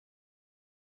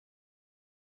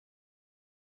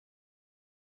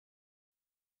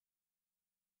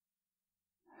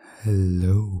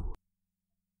Hello,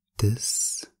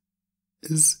 this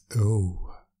is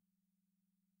O.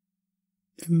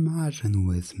 Imagine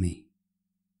with me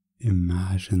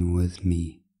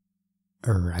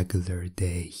a regular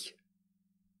day.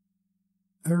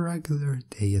 A regular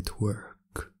day at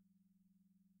work,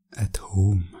 at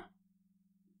home.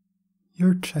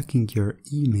 You're checking your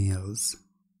emails,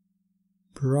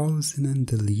 browsing and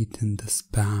deleting the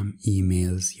spam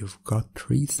emails you've got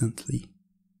recently.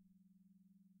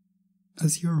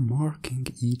 As you're marking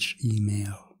each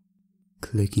email,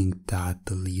 clicking that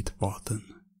delete button,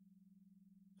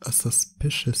 a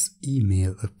suspicious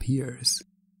email appears.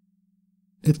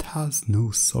 It has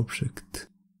no subject.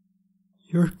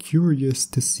 You're curious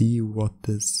to see what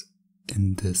is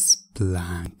in this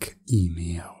blank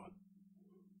email.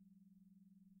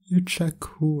 You check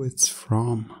who it's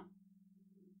from.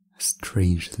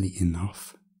 Strangely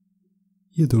enough,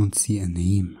 you don't see a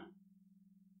name.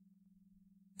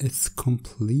 It's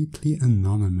completely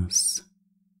anonymous.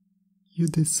 You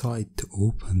decide to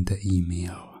open the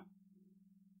email,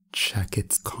 check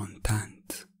its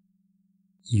content.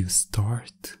 You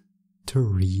start to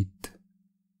read.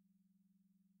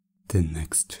 The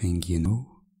next thing you know,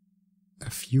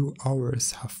 a few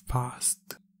hours have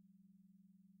passed,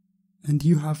 and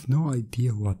you have no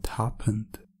idea what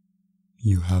happened.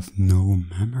 You have no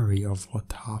memory of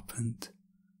what happened.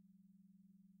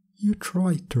 You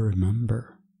try to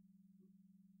remember,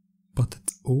 but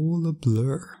it's all a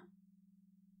blur,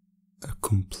 a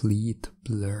complete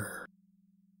blur.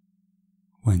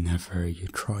 Whenever you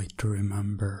try to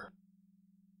remember,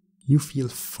 you feel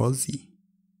fuzzy,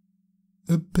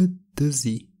 a bit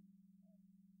dizzy,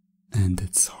 and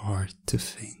it's hard to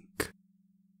think.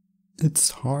 It's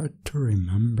hard to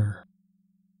remember.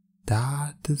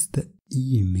 That is the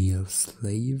email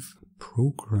slave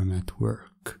program at work.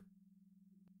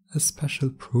 A special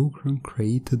program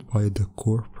created by the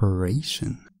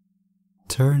corporation,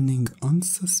 turning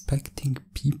unsuspecting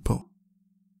people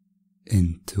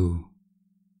into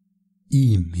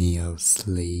email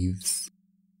slaves.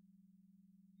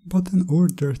 But in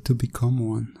order to become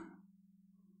one,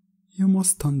 you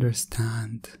must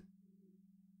understand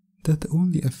that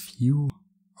only a few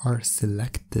are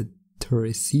selected to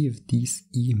receive these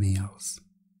emails.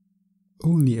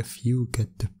 Only a few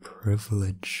get the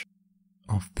privilege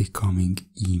of becoming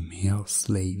email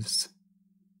slaves.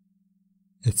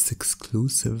 It's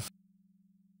exclusive.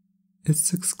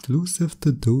 It's exclusive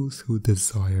to those who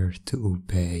desire to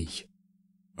obey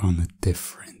on a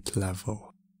different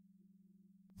level.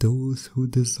 Those who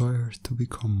desire to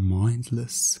become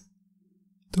mindless,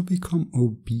 to become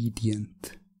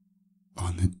obedient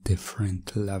on a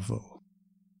different level.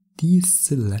 These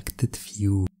selected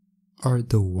few are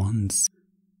the ones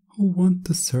who want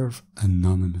to serve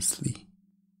anonymously.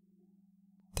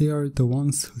 They are the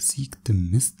ones who seek the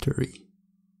mystery,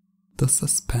 the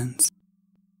suspense,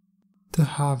 to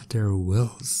have their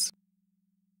wills,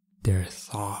 their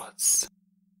thoughts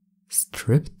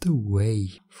stripped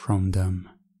away from them.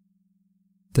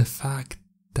 The fact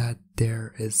that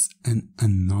there is an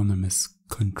anonymous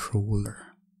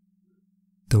controller,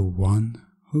 the one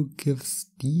who gives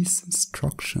these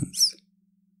instructions,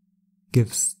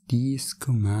 gives these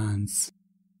commands,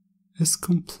 is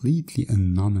completely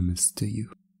anonymous to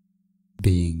you.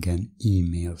 Being an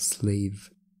email slave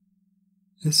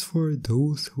is for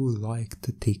those who like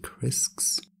to take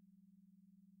risks,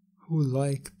 who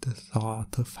like the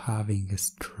thought of having a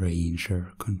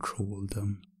stranger control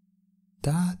them.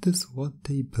 That is what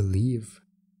they believe.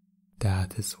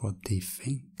 That is what they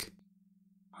think.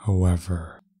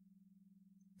 However,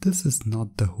 this is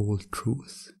not the whole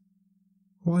truth.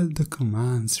 While the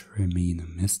commands remain a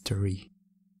mystery,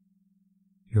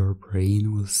 your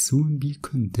brain will soon be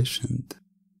conditioned,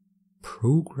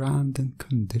 programmed and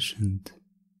conditioned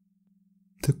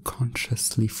to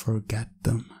consciously forget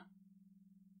them.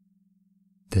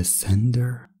 The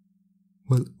sender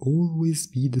will always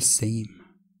be the same.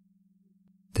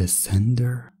 The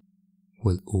sender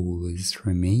will always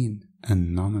remain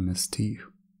anonymous to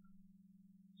you.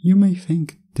 You may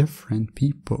think different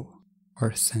people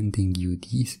are sending you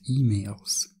these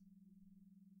emails,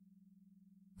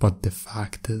 but the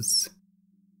fact is,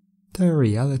 the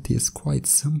reality is quite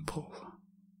simple.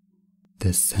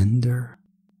 The sender,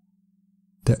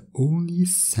 the only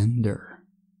sender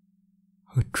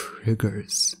who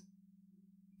triggers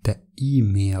the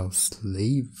email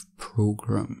slave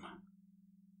program,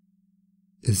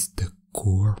 is the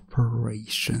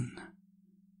corporation.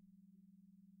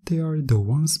 They are the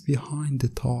ones behind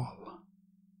it all.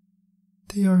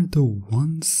 They are the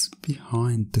ones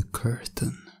behind the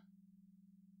curtain.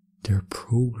 Their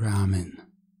programming,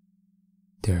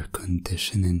 Their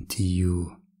conditioning to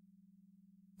you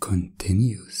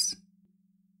continues.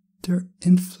 Their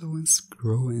influence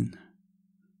growing.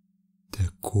 The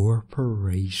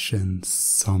corporation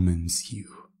summons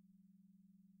you.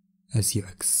 As you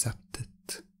accept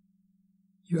it,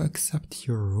 you accept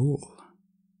your role.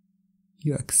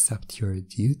 You accept your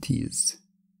duties.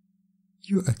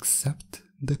 You accept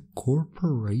the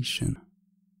corporation.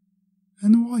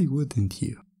 And why wouldn't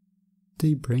you?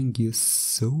 They bring you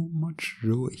so much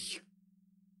joy.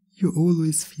 You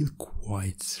always feel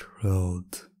quite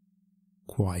thrilled,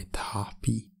 quite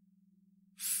happy,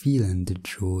 feeling the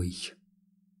joy,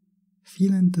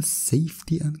 feeling the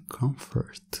safety and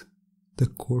comfort the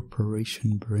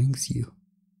corporation brings you,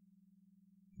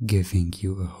 giving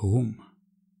you a home,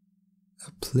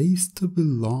 a place to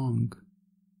belong,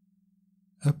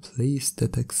 a place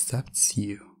that accepts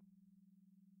you,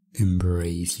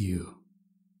 embraces you,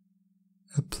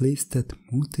 a place that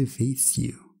motivates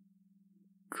you,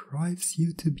 drives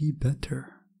you to be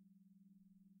better,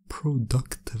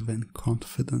 productive and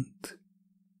confident.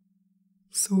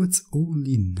 So it's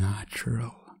only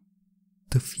natural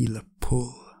to feel a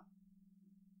pull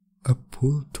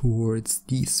towards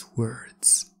these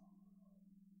words,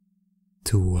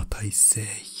 to what I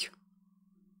say,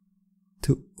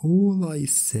 to all I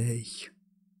say.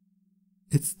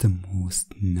 It's the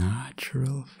most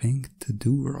natural thing to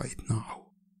do right now.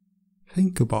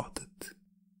 Think about it.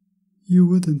 You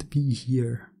wouldn't be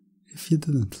here if you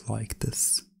didn't like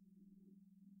this.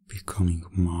 Becoming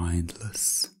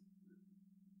mindless,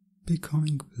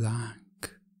 becoming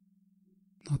blank,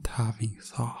 not having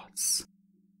thoughts,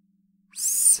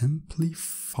 simply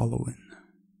following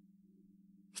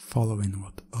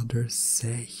what others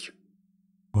say,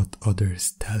 what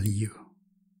others tell you.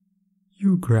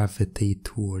 You gravitate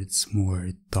towards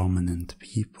more dominant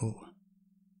people.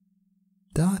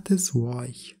 That is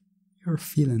why you're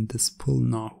feeling this pull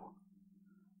now.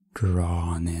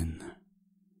 Drawn in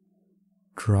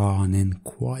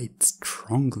quite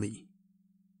strongly.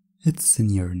 It's in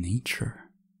your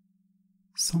nature.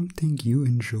 Something you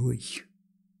enjoy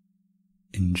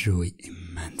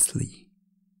immensely.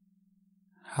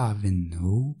 Having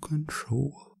no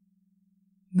control,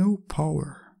 no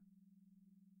power,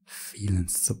 feeling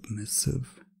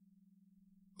submissive,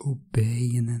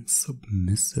 obeying and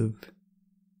submissive.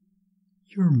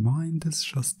 Your mind is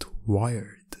just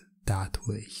wired that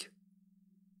way,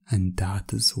 and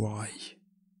that is why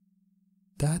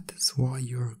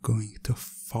you're going to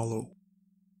follow.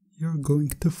 You're going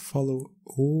to follow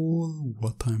all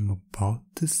what I'm about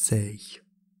to say,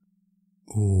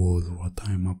 all what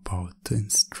I'm about to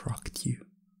instruct you,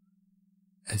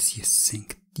 as you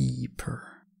sink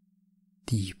deeper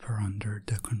under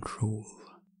the control,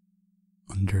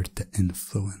 under the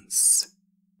influence,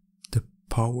 the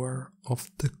power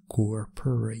of the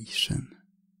corporation.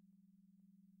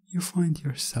 You find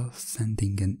yourself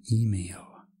sending an email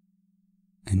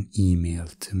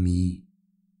to me.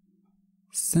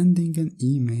 Sending an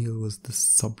email was the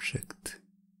subject.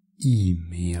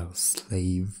 Email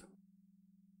slave.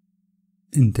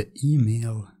 In the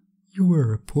email, you will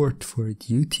report for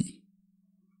duty.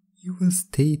 You will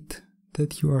state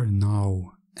that you are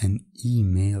now an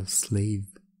email slave.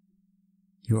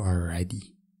 You are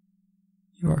ready.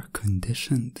 You are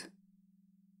conditioned.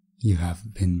 You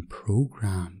have been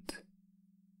programmed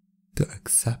to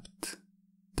accept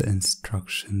the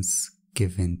instructions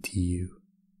given to you,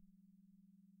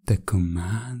 the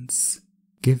commands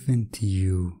given to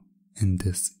you in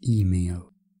this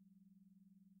email.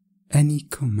 Any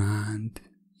command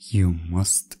you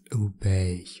must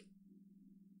obey.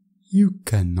 You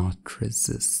cannot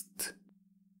resist.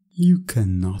 You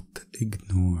cannot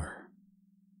ignore.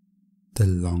 The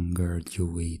longer you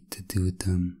wait to do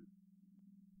them,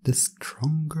 the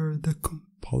stronger the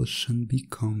compulsion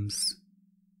becomes.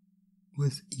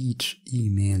 With each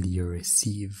email you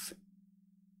receive,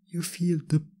 you feel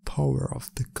the power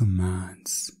of the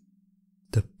commands.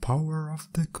 The power of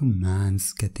the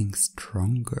commands getting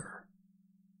stronger.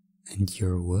 And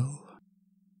your will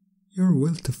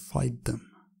to fight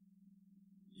them.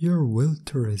 Your will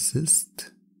to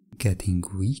resist getting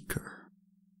weaker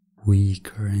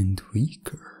and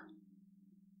weaker,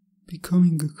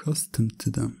 becoming accustomed to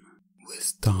them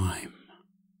with time.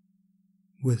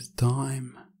 With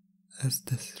time, as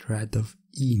the thread of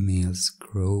emails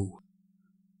grow,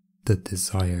 the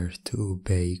desire to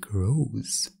obey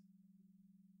grows,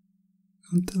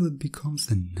 until it becomes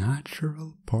a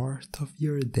natural part of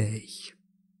your day.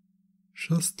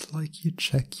 Just like you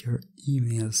check your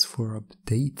emails for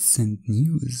updates and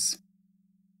news,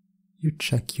 you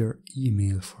check your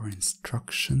email for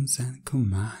instructions and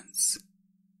commands.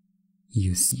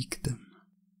 You seek them.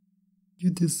 You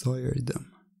desire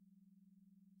them.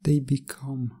 They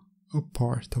become a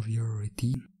part of your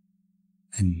routine,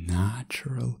 a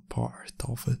natural part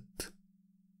of it.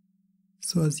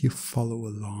 So as you follow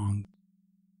along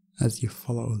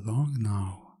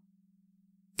now,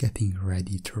 getting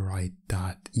ready to write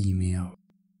that email,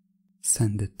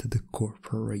 send it to the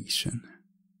corporation,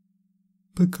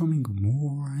 becoming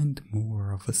more and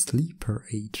more of a sleeper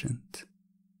agent,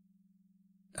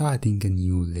 adding a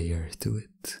new layer to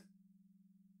it,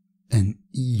 an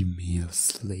email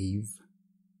slave,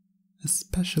 a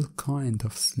special kind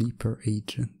of sleeper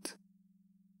agent,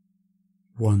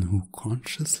 one who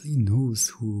consciously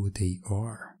knows who they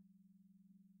are,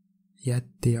 yet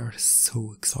they are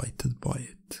so excited by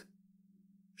it,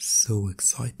 so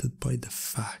excited by the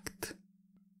fact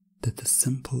that a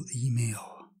simple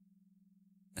email,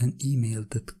 an email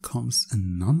that comes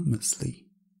anonymously,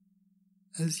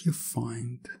 as you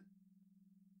find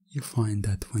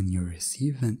that when you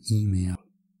receive an email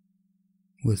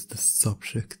with the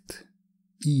subject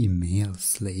email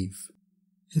slave,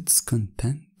 its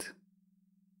content,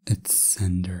 its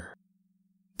sender,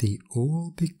 they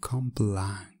all become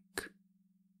blank,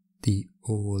 they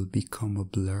all become a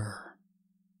blur.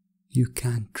 You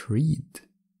can't read,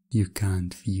 you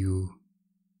can't view,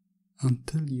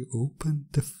 until you open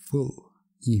the full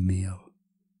email,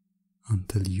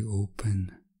 until you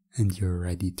open and you're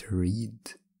ready to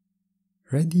read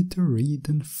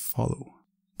and follow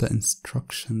the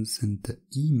instructions in the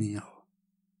email.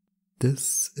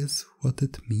 This is what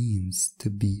it means to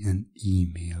be an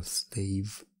email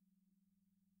slave.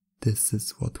 This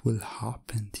is what will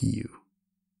happen to you.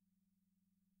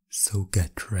 So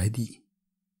get ready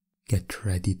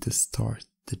to start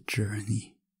the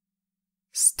journey.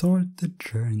 Start the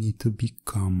journey to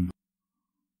become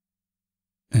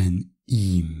an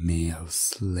email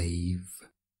slave.